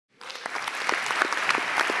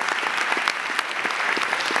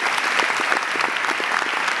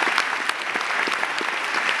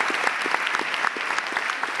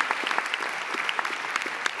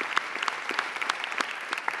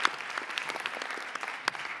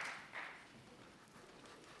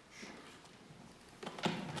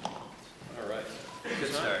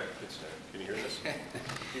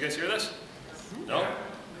You guys hear this? No? Well,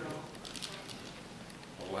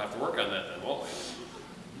 we'll have to work on that then, won't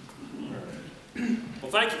we? Well,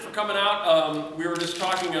 thank you for coming out. We were just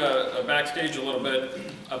talking backstage a little bit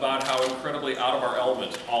about how incredibly out of our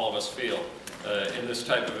element all of us feel in this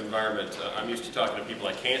type of environment. I'm used to talking to people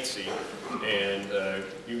I can't see, and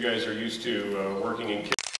you guys are used to working in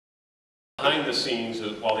behind the scenes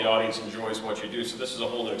while the audience enjoys what you do. So this is a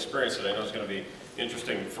whole new experience that I know is going to be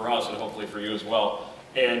interesting for us and hopefully for you as well.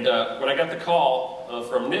 And when I got the call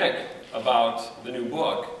from Nick about the new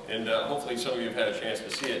book, and hopefully some of you have had a chance to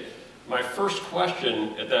see it, my first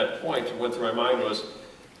question at that point that went through my mind was,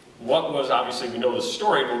 what was, obviously we know the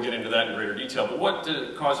story, we'll get into that in greater detail, but what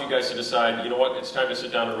did cause you guys to decide, you know what, it's time to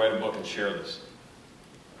sit down and write a book and share this?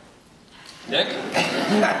 Nick?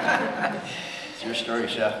 It's your story,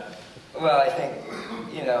 Chef. Well, I think,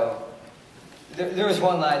 you know, there was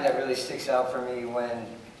one line that really sticks out for me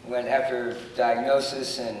when after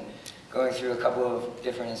diagnosis and going through a couple of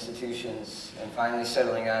different institutions and finally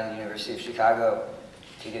settling on the University of Chicago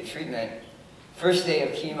to get treatment. First day of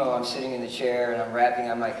chemo, I'm sitting in the chair and I'm rapping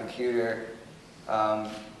on my computer,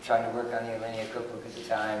 trying to work on the Alinea cookbook at the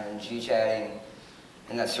time and G-chatting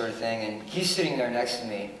and that sort of thing. And he's sitting there next to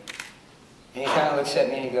me and he kind of looks at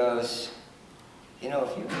me and he goes, you know,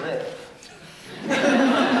 if you live.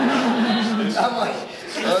 I'm like,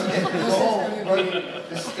 okay, this is going to be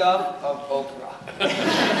the stuff of Oprah. And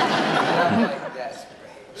I'm like, that's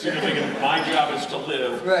great. So you're thinking, my job is to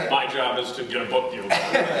live, right. My job is to get a book deal. You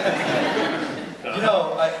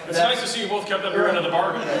know, it's nice to see you both kept up your end of the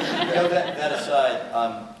bargain. You know, that aside,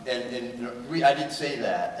 I did say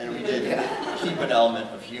that, and we did keep an element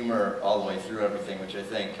of humor all the way through everything, which I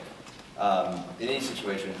think, in any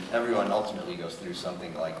situation, everyone ultimately goes through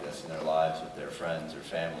something like this in their lives with their friends or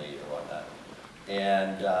family or whatnot.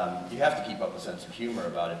 And you have to keep up a sense of humor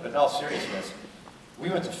about it. But in all seriousness, we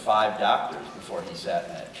went to 5 doctors before he sat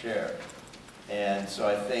in that chair. And so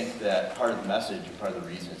I think that part of the message and part of the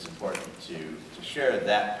reason it's important to share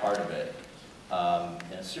that part of it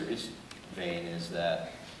in a serious vein is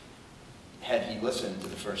that had he listened to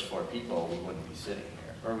the first 4 people, we wouldn't be sitting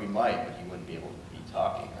here. Or we might, but he wouldn't be able to be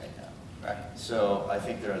talking right now. Right. So I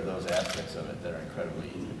think there are those aspects of it that are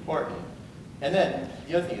incredibly important. And then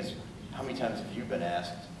the other thing is, how many times have you been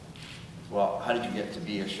asked, well, how did you get to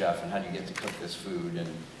be a chef and how did you get to cook this food and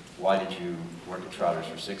why did you work at Trotter's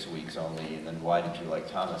for 6 weeks only and then why did you like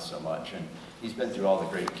Thomas so much? And he's been through all the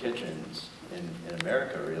great kitchens in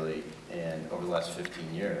America really and over the last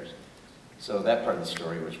 15 years. So that part of the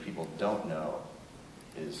story which people don't know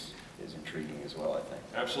is intriguing as well, I think.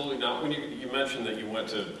 Absolutely. Now, when you mentioned that you went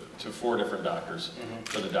to 4 different doctors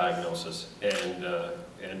for the diagnosis and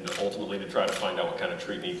ultimately to try to find out what kind of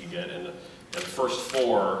treatment you could get, and the first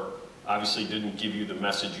 4 obviously didn't give you the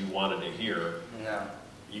message you wanted to hear. No.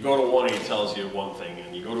 You go to one and he tells you one thing,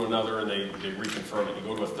 and you go to another and they reconfirm it. You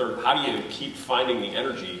go to a third. How do you keep finding the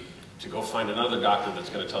energy to go find another doctor that's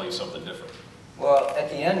going to tell you something different? Well, at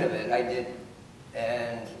the end of it, I did.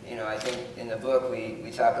 And, you know, I think in the book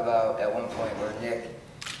we talk about at one point where Nick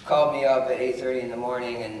called me up at 8:30 in the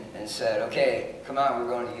morning and said, okay, come on, we're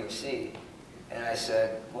going to UFC. And I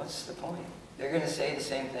said, what's the point? They're going to say the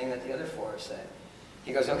same thing that the other 4 said.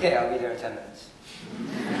 He goes, okay, I'll be there in 10 minutes.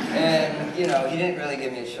 And, you know, he didn't really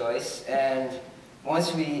give me a choice. And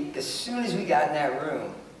as soon as we got in that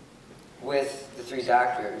room with the 3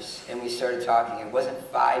 doctors and we started talking, it wasn't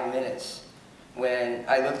 5 minutes when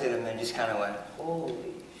I looked at him and just kind of went,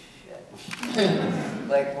 holy shit.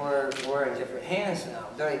 Like we're in different hands now.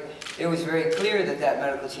 It was very clear that that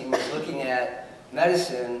medical team was looking at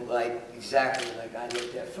medicine like exactly like I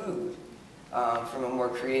looked at food, from a more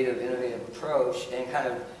creative, innovative approach and kind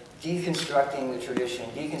of deconstructing the tradition,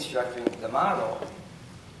 deconstructing the model,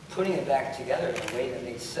 putting it back together in a way that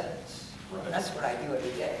makes sense. Right. And that's what I do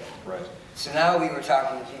every day. Right. So now we were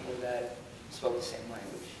talking to people that spoke the same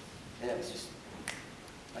language, and it was just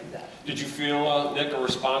like that. Did you feel, Nick, a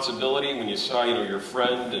responsibility when you saw, you know, your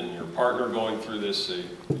friend and your partner going through this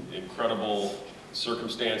incredible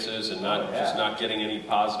circumstances and just not getting any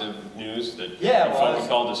positive news that you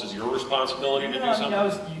felt this is your responsibility to do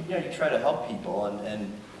something? You try to help people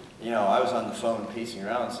and you know, I was on the phone pacing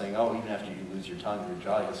around saying, oh, even after you lose your tongue, your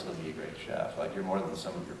jaw, you'll still be a great chef. Like, you're more than the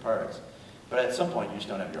sum of your parts. But at some point, you just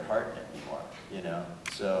don't have your heart in it anymore, you know?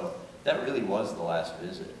 So that really was the last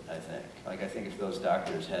visit, I think. Like, I think if those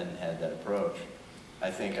doctors hadn't had that approach,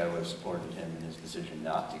 I think I would have supported him in his decision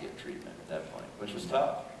not to get treatment at that point, which was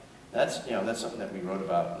tough. That's, you know, that's something that we wrote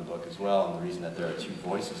about in the book as well, and the reason that there are 2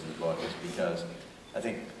 voices in the book is because I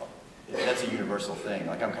think that's a universal thing.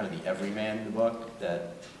 Like, I'm kind of the everyman in the book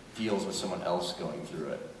that deals with someone else going through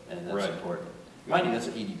it, and that's important. Mind you, that's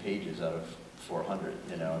 80 pages out of 400,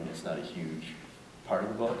 you know, I mean, it's not a huge part of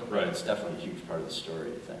the book, but it's definitely a huge part of the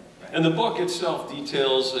story, I think. And the book itself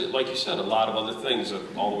details, like you said, a lot of other things,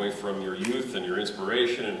 all the way from your youth and your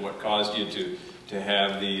inspiration and what caused you to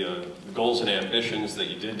have the goals and ambitions that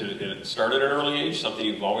you did. It started at an early age, something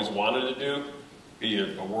you've always wanted to do, be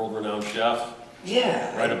a world-renowned chef,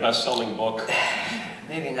 Yeah. write a best-selling book.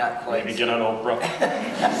 Maybe not quite. Maybe get on Oprah.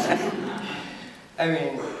 I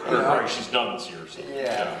mean, Or she's done this year. So,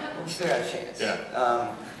 yeah, we still got a chance.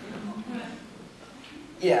 Yeah.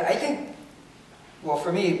 Yeah, I think, well,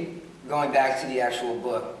 for me, going back to the actual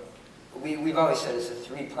book, we've always said it's a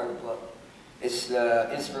three-part book. It's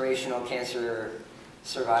the inspirational cancer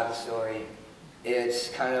survival story. It's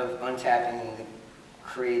kind of untapping the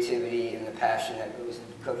creativity and the passion that goes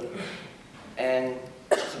into cooking. And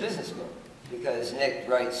it's a business book, because Nick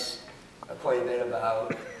writes quite a bit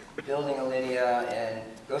about building a linea and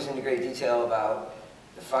goes into great detail about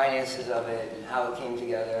the finances of it and how it came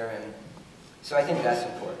together. And so I think that's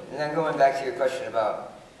important. And then going back to your question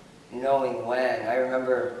about knowing when, I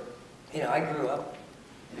remember, I grew up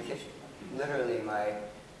in the kitchen. Literally,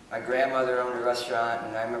 my grandmother owned a restaurant,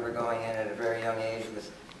 and I remember going in at a very young age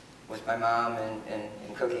with my mom and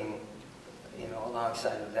cooking,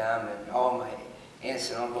 alongside of them, and all my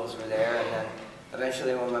aunts and uncles were there. And then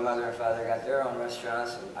eventually when my mother and father got their own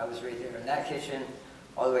restaurants, I was right there in that kitchen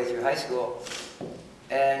all the way through high school.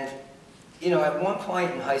 And, at one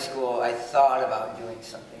point in high school, I thought about doing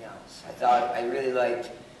something else. I really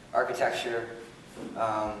liked architecture.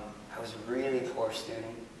 I was a really poor student,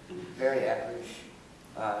 very average.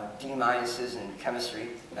 D minuses in chemistry,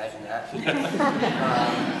 imagine that.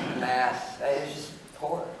 Math, I was just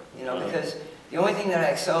poor, because the only thing that I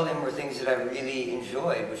excelled in were things that I really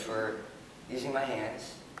enjoyed, which were using my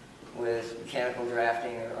hands with mechanical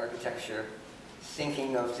drafting or architecture,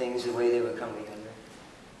 thinking of things the way they would come together.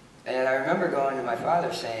 And I remember going to my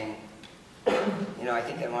father saying, I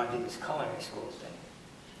think I want to do this culinary school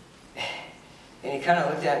thing. And he kind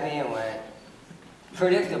of looked at me and went,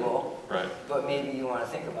 predictable, right, but maybe you want to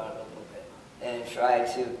think about it a little bit. And tried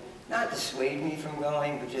to, not dissuade me from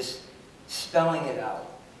going, but just spelling it out.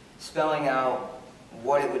 Spelling out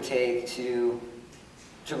what it would take to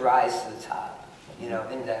rise to the top, in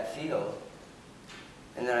that field.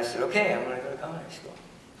 And then I said, okay, I'm going to go to culinary school.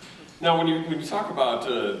 Now, when you talk about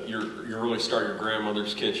your early start, your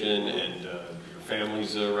grandmother's kitchen and your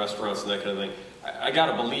family's restaurants and that kind of thing, I got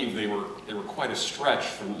to believe they were quite a stretch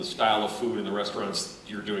from the style of food in the restaurants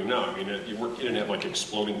you're doing now. I mean, you didn't have like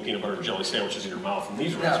exploding peanut butter and jelly sandwiches in your mouth in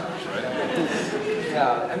these restaurants, right?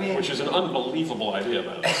 Yeah, I mean, which is an unbelievable idea,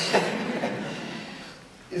 by the way.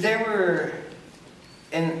 They were,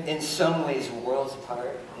 in some ways, worlds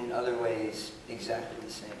apart. In other ways, exactly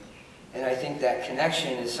the same. And I think that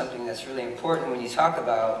connection is something that's really important when you talk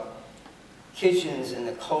about kitchens and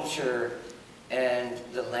the culture and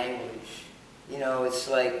the language. It's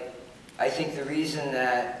like, I think the reason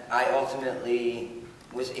that I ultimately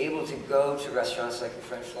was able to go to restaurants like the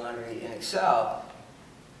French Laundry and excel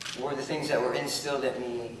were the things that were instilled in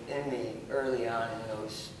me early on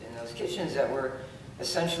in those kitchens that were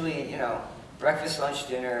essentially, breakfast, lunch,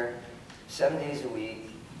 dinner, 7 days a week,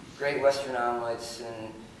 great Western omelets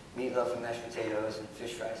and meatloaf and mashed potatoes and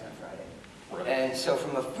fish fries on Friday. Right. And so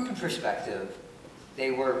from a food perspective,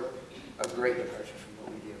 they were a great departure from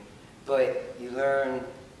what we do. But you learn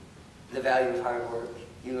the value of hard work,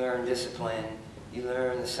 you learn discipline, you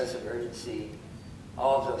learn the sense of urgency,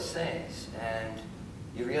 all of those things. And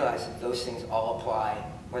you realize that those things all apply,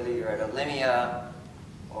 whether you're at a linea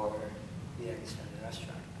or the extended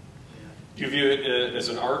restaurant. Do you view it as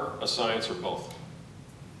an art, a science, or both?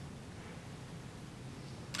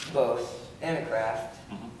 Both, and a craft,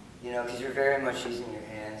 because you're very much using your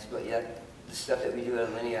hands, but yet the stuff that we do at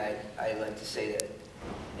Alinea, I like to say that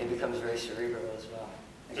it becomes very cerebral as well.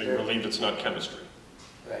 So you believe it's not chemistry?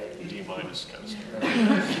 Right. D minus chemistry.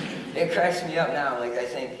 Right. It cracks me up now, like I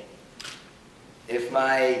think if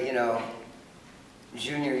my,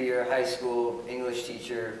 junior year high school English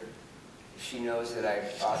teacher, she knows that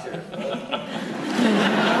I've authored a book.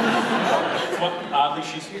 Well, oddly,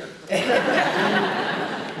 she's here.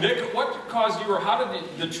 Nick, what caused you, or how did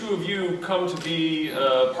the two of you come to be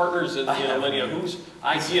partners in Alinea? Whose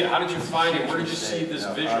idea? How did you find it? Where did you see this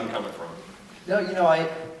vision coming from? No,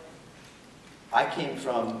 I came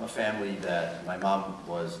from a family that my mom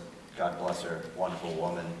was, God bless her, wonderful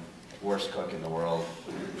woman, worst cook in the world.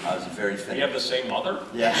 I was very finicky. You have the same mother?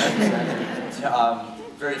 Yeah,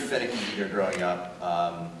 very finicky eater growing up.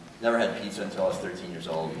 Never had pizza until I was 13 years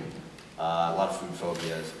old. A lot of food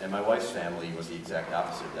phobias. And my wife's family was the exact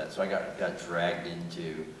opposite of that. So I got dragged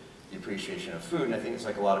into the appreciation of food. And I think it's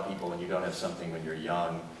like a lot of people, when you don't have something when you're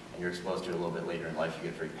young and you're exposed to it a little bit later in life, you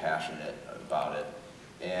get very passionate about it.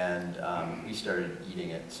 And we started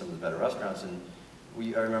eating at some of the better restaurants. And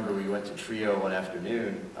I remember we went to Trio one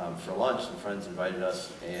afternoon for lunch. Some friends invited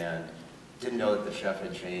us, and didn't know that the chef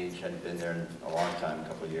had changed, hadn't been there in a long time, a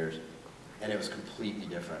couple of years. And it was completely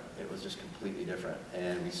different. It was just completely different.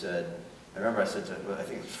 And we said, I remember I said to, I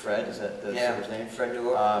think it was Fred, is that the server's name? Fred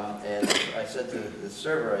Dewar. And I said to the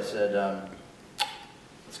server, I said,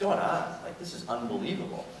 what's going on? Like, this is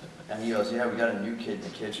unbelievable. And he goes, yeah, we got a new kid in the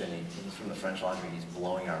kitchen. He's from the French Laundry. He's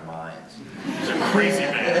blowing our minds. He's a crazy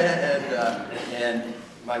man. And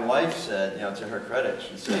my wife said, to her credit,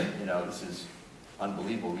 she said, this is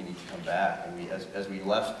unbelievable. We need to come back. And as we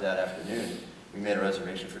left that afternoon, we made a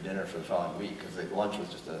reservation for dinner for the following week, because the lunch was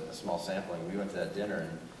just a small sampling. We went to that dinner,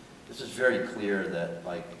 and this is very clear that,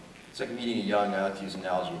 like, it's like meeting a young, I like to use an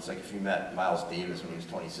analogy, it's like if you met Miles Davis when he was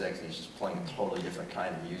 26 and he's just playing a totally different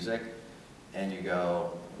kind of music, and you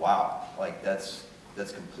go, wow, like that's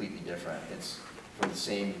completely different. It's from the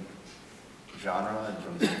same genre and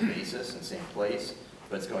from the same basis and same place,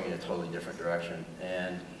 but it's going in a totally different direction.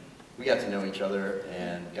 And we got to know each other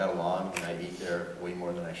and got along, and I ate there way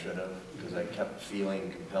more than I should have, because I kept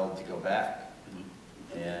feeling compelled to go back.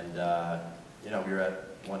 And we were at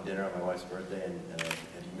one dinner on my wife's birthday, and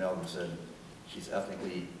emailed and said, she's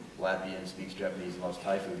ethnically Latvian, speaks Japanese, and loves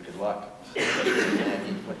Thai food, good luck. And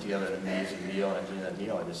he put together an amazing meal, and at the end of that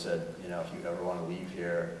meal I just said, if you ever want to leave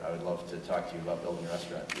here, I would love to talk to you about building a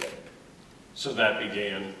restaurant together. So that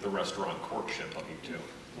began the restaurant courtship of you two.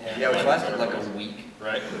 Yeah, which lasted like a week.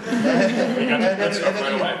 Right. You got that stuff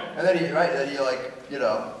right away. And then right? I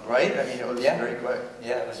mean, it was very quick.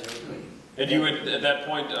 Yeah, it was really quick. And you would, at that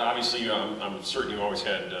point, obviously, I'm certain you always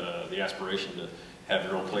had the aspiration to have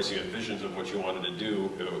your own place. You had visions of what you wanted to do.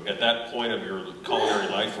 At that point of your culinary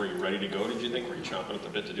life, were you ready to go, did you think? Were you chomping at the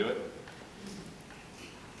bit to do it?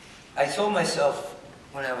 I told myself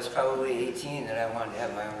when I was probably 18 that I wanted to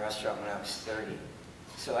have my own restaurant when I was 30.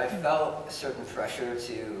 So I felt a certain pressure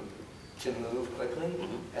to move quickly.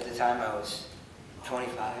 Mm-hmm. At the time I was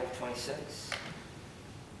 25, 26.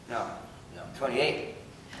 No, 28.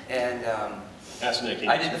 And Ask Nick.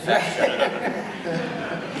 I did the fact check.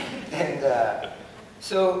 And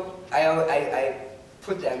so I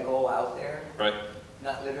put that goal out there. Right.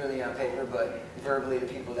 Not literally on paper, but verbally to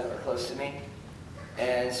people that were close to me.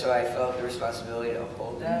 And so I felt the responsibility to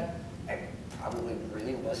uphold that. I probably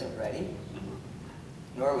really wasn't ready.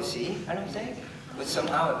 Nor was he, I don't think. But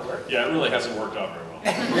somehow it worked. Yeah, it really hasn't worked out very well.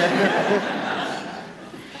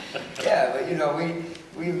 Yeah, but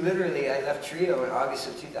we literally, I left Trio in August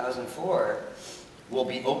of 2004. We'll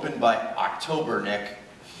be open by October, Nick.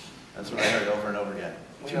 That's what I heard over and over again.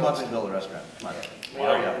 2 months to build a restaurant. Come on.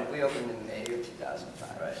 Yeah, we opened in May of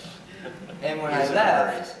 2005. Right. And when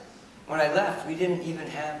I left, we didn't even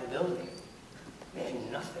have a building. We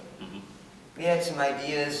had nothing. Mm-hmm. We had some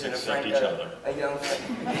ideas and Except a each other. young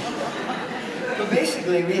friend. But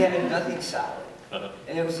basically, we had nothing solid.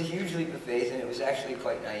 And it was a huge leap of faith, and it was actually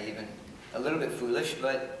quite naive and a little bit foolish,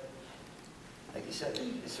 but like you said,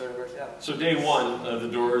 it sort of worked out. So day one, the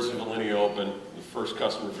doors of Alinea open, the first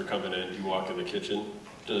customers are coming in, you walk in the kitchen.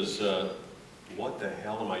 Does, what the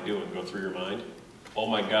hell am I doing, go through your mind? Oh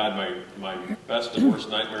my God, my best and worst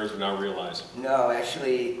nightmares are now realized. No,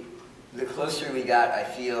 actually, the closer we got, I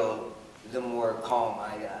feel, the more calm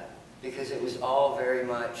I got. Because it was all very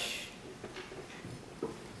much,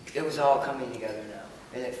 it was all coming together now.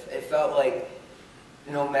 And it felt like,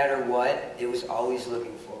 no matter what, it was always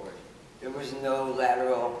looking forward. There was no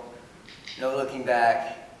lateral, no looking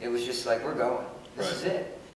back. It was just like, we're going. This is it.